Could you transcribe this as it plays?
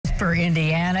Jasper,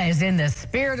 Indiana is in the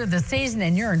spirit of the season,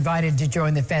 and you're invited to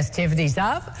join the festivities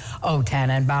of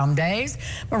Otannenbaum Days.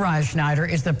 Mariah Schneider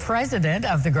is the president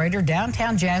of the Greater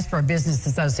Downtown Jasper Business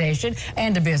Association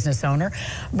and a business owner.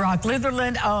 Brock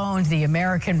Litherland owns the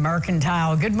American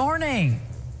Mercantile. Good morning.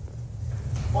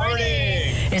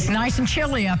 Morning. It's nice and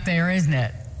chilly up there, isn't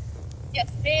it? Yes,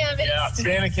 ma'am. Yeah,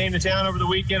 Santa came to town over the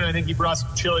weekend, and I think he brought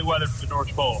some chilly weather from the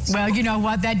North Pole. So. Well, you know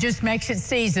what? That just makes it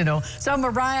seasonal. So,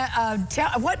 Mariah,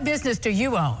 what business do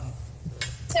you own?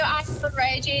 So I'm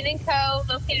Mariah Jane & Co.,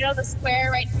 located on the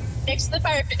square right next to the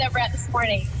fire pit that we're at this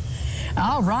morning.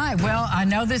 All right. Well, I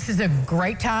know this is a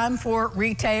great time for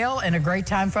retail and a great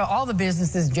time for all the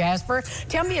businesses, Jasper.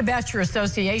 Tell me about your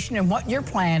association and what you're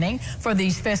planning for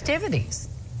these festivities.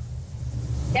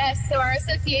 Yes, so our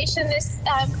association this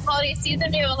holiday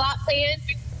season, we have a lot planned.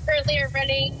 We currently are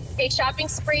running a shopping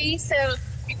spree. So if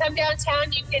you come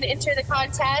downtown, you can enter the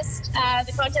contest.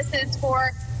 The contest is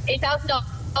for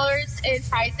 $8,000 in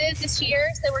prizes this year.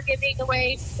 So we're giving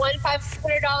away one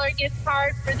 $500 gift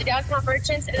card for the downtown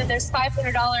merchants, and then there's five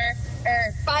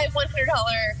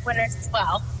 $100 winners as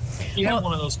well. You have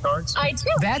one of those cards? I do.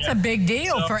 That's a big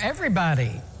deal for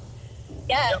everybody.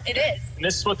 Yeah, it is. And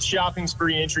this is what the shopping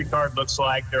spree entry card looks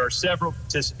like. There are several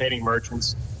participating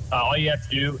merchants. All you have to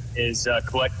do is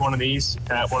collect one of these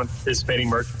at one of the participating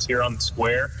merchants here on the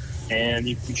square, and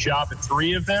you can shop at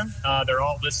 3 of them. They're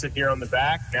all listed here on the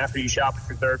back. And after you shop at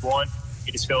your third one,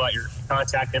 you just fill out your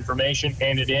contact information,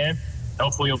 hand it in.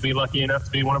 Hopefully you'll be lucky enough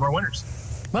to be one of our winners.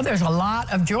 Well, there's a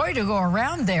lot of joy to go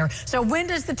around there. So when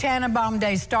does the Otannenbaum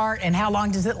Day start, and how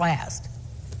long does it last?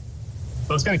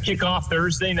 So it's going to kick off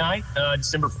Thursday night,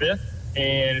 December 5th,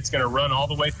 and it's going to run all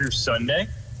the way through Sunday,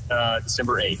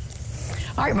 December 8th.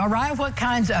 All right, Mariah, what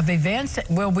kinds of events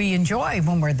will we enjoy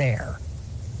when we're there?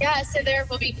 Yeah, so there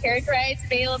will be carriage rides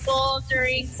available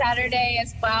during Saturday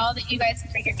as well that you guys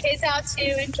can bring your kids out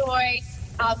to enjoy.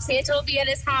 Santa will be at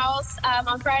his house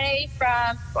on Friday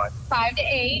from 5 to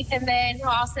 8, and then he'll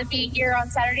also be here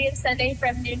on Saturday and Sunday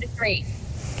from noon to 3.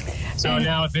 So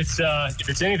now, if it's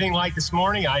anything like this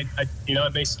morning,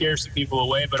 it may scare some people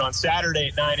away. But on Saturday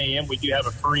at 9 a.m., we do have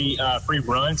a free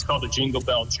run. It's called the Jingle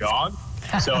Bell Jog.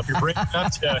 So if you're brave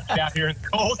enough to get out here in the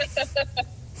cold,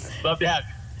 love to have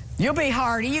you. You'll be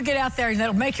hardy. You get out there, and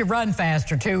that'll make you run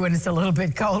faster, too, when it's a little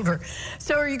bit colder.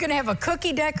 So are you going to have a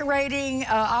cookie decorating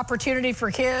opportunity for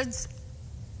kids?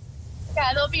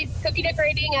 Yeah, there'll be cookie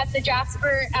decorating at the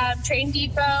Jasper train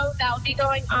depot. That will be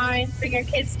going on. Bring your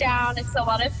kids down. It's a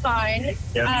lot of fun.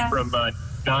 Yeah, from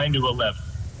 9 to 11.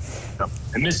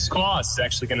 And Mrs. Claus is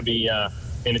actually going to be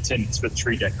in attendance for the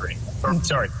tree decorating.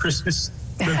 Christmas.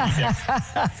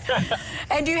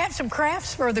 And do you have some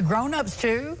crafts for the grown-ups,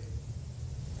 too?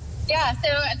 Yeah, so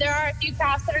there are a few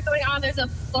crafts that are going on. There's a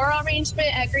floral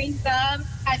arrangement at Green Thumb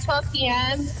at 12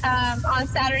 p.m. On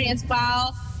Saturday as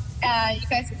well. You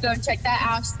guys can go and check that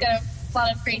out. She's got a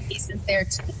lot of great pieces there,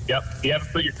 too. Yep. If you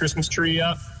haven't put your Christmas tree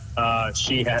up,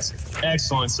 she has an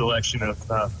excellent selection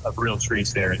of real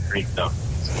trees there at Green Thumb.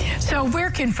 So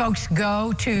where can folks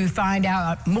go to find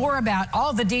out more about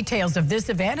all the details of this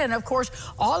event and, of course,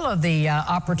 all of the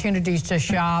opportunities to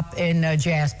shop in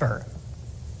Jasper?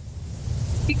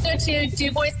 You can go to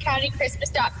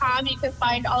DuBoisCountyChristmas.com. You can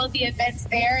find all of the events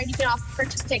there, and you can also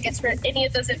purchase tickets for any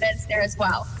of those events there as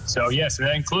well. So, yes, and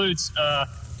that includes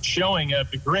showing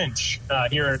of The Grinch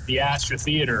here at the Astra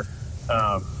Theater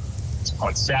on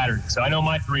Saturday. So I know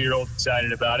my 3-year-old's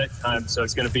excited about it, so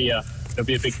it's going to be a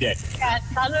big day. Yeah,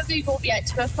 some of you will be at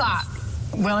 2 o'clock.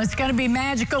 Well, it's going to be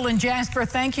magical in Jasper.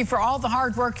 Thank you for all the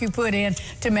hard work you put in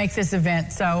to make this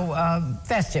event so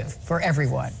festive for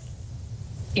everyone.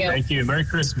 Thank you. Merry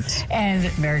Christmas. And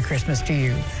Merry Christmas to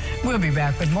you. We'll be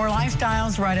back with more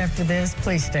lifestyles right after this.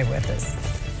 Please stay with us.